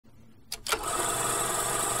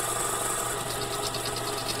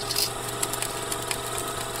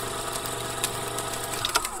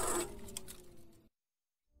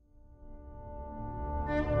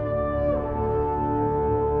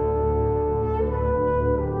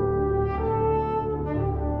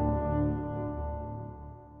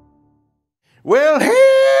Well,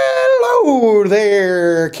 hello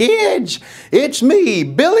there, kids. It's me,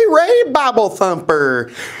 Billy Ray Bible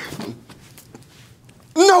Thumper.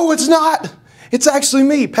 No, it's not. It's actually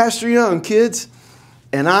me, Pastor Young, kids.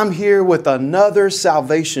 And I'm here with another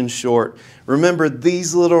Salvation Short. Remember,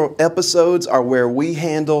 these little episodes are where we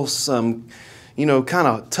handle some, kind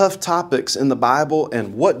of tough topics in the Bible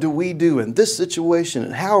and what do we do in this situation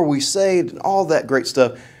and how are we saved and all that great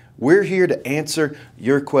stuff. We're here to answer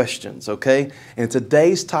your questions, okay? And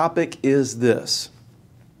today's topic is this.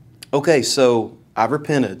 Okay, so I've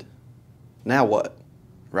repented. Now what?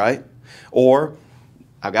 Right? Or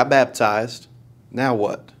I got baptized. Now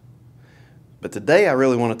what? But today I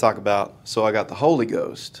really want to talk about, so I got the Holy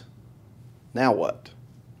Ghost. Now what?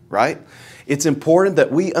 Right? It's important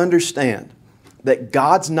that we understand that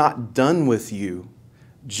God's not done with you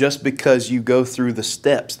just because you go through the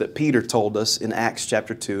steps that Peter told us in Acts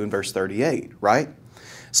chapter 2 and verse 38, right?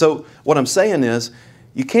 So what I'm saying is,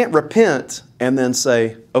 you can't repent and then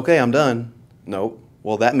say, okay, I'm done. No.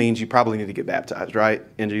 Well, that means you probably need to get baptized, right?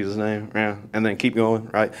 In Jesus' name. Yeah. And then keep going,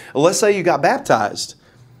 right? Well, let's say you got baptized.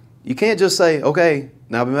 You can't just say, okay,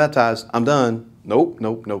 now I've been baptized, I'm done. Nope,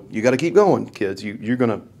 nope, nope. You got to keep going, kids. You're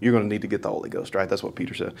gonna need to get the Holy Ghost, right? That's what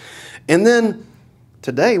Peter said. And then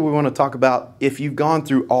today we want to talk about if you've gone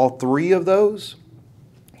through all three of those,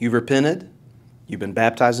 you've repented, you've been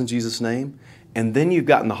baptized in Jesus' name, and then you've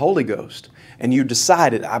gotten the Holy Ghost, and you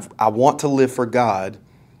decided, I want to live for God,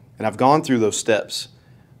 and I've gone through those steps.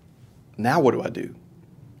 Now what do I do?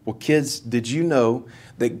 Well, kids, did you know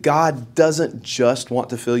that God doesn't just want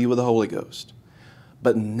to fill you with the Holy Ghost,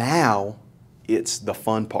 but now it's the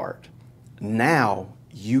fun part. Now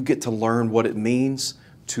you get to learn what it means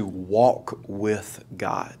to walk with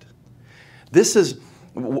God. This is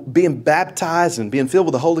being baptized and being filled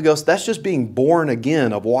with the Holy Ghost. That's just being born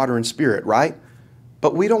again of water and spirit, right?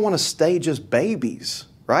 But we don't want to stay just babies,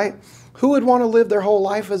 right? Who would want to live their whole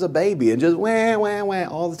life as a baby and just wah, wah, wah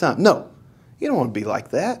all the time? No, you don't want to be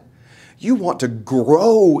like that. You want to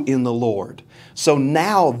grow in the Lord. So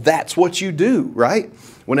now that's what you do, right?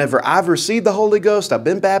 Whenever I've received the Holy Ghost, I've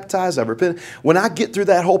been baptized, I've repented. When I get through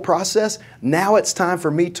that whole process, now it's time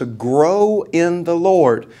for me to grow in the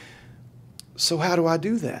Lord. So how do I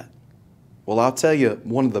do that? Well, I'll tell you,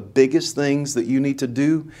 one of the biggest things that you need to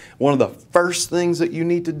do, one of the first things that you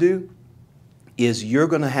need to do is you're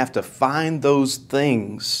going to have to find those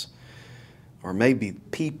things, or maybe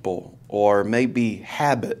people, or maybe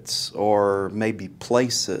habits, or maybe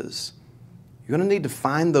places. You're going to need to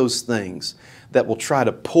find those things that will try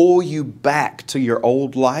to pull you back to your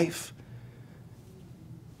old life,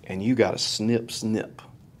 and you got to snip.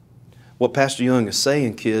 What Pastor Young is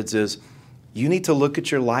saying, kids, is you need to look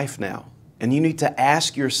at your life now, and you need to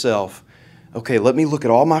ask yourself, okay, let me look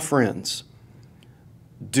at all my friends.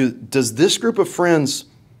 Does this group of friends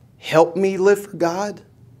help me live for God?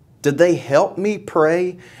 Did they help me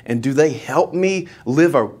pray? And do they help me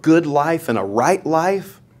live a good life and a right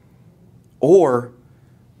life? Or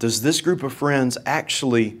does this group of friends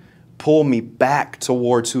actually pull me back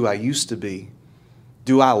towards who I used to be?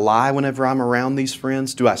 Do I lie whenever I'm around these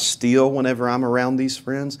friends? Do I steal whenever I'm around these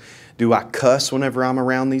friends? Do I cuss whenever I'm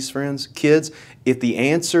around these friends? Kids, if the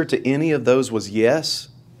answer to any of those was yes,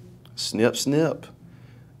 snip, snip.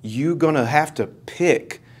 You're going to have to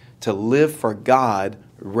pick to live for God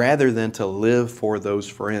rather than to live for those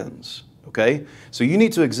friends. Okay? So you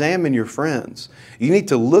need to examine your friends. You need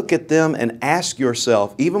to look at them and ask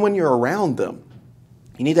yourself, even when you're around them,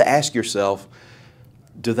 you need to ask yourself,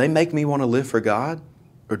 do they make me want to live for God?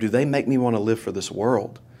 Or do they make me want to live for this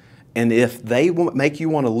world? And if they make you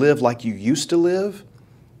want to live like you used to live,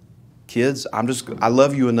 kids, I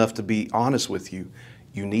love you enough to be honest with you.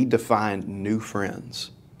 You need to find new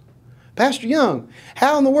friends. Pastor Young,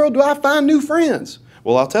 how in the world do I find new friends?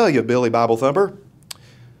 Well, I'll tell you, Billy Bible Thumper.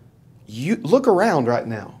 You look around right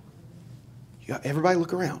now. Everybody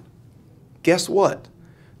look around. Guess what?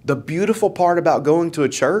 The beautiful part about going to a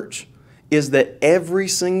church is that every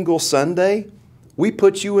single Sunday, we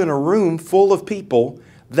put you in a room full of people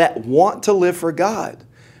that want to live for God.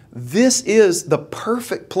 This is the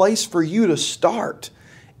perfect place for you to start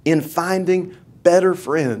in finding better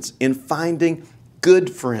friends, in finding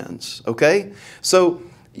good friends, okay? So,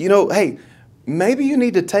 hey, maybe you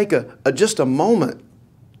need to take just a moment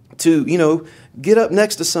to, get up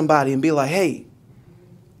next to somebody and be like, hey,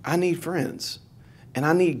 I need friends, and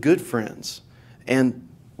I need good friends, and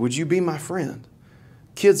would you be my friend?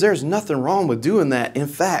 Kids, there's nothing wrong with doing that. In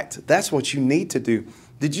fact, that's what you need to do.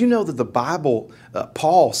 Did you know that the Bible,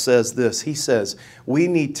 Paul says this, he says, we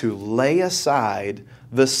need to lay aside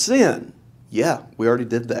the sin. Yeah, we already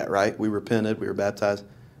did that, right? We repented, we were baptized.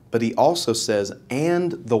 But he also says,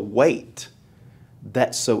 and the weight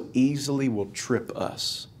that so easily will trip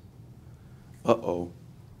us. Uh-oh.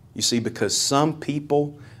 You see, because some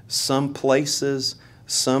people, some places,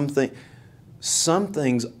 some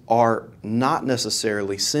things are not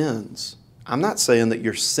necessarily sins. I'm not saying that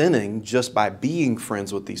you're sinning just by being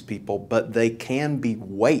friends with these people, but they can be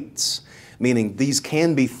weights, meaning these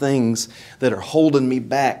can be things that are holding me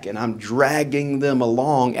back and I'm dragging them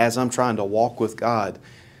along as I'm trying to walk with God.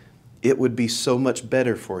 It would be so much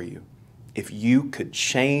better for you if you could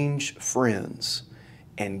change friends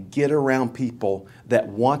and get around people that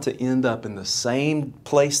want to end up in the same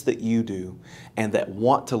place that you do and that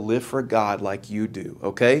want to live for God like you do,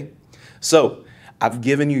 okay? So, I've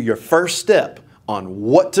given you your first step on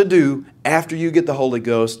what to do after you get the Holy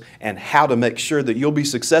Ghost and how to make sure that you'll be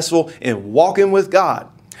successful in walking with God.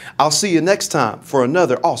 I'll see you next time for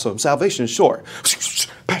another awesome Salvation Short.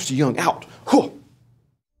 Pastor Young out.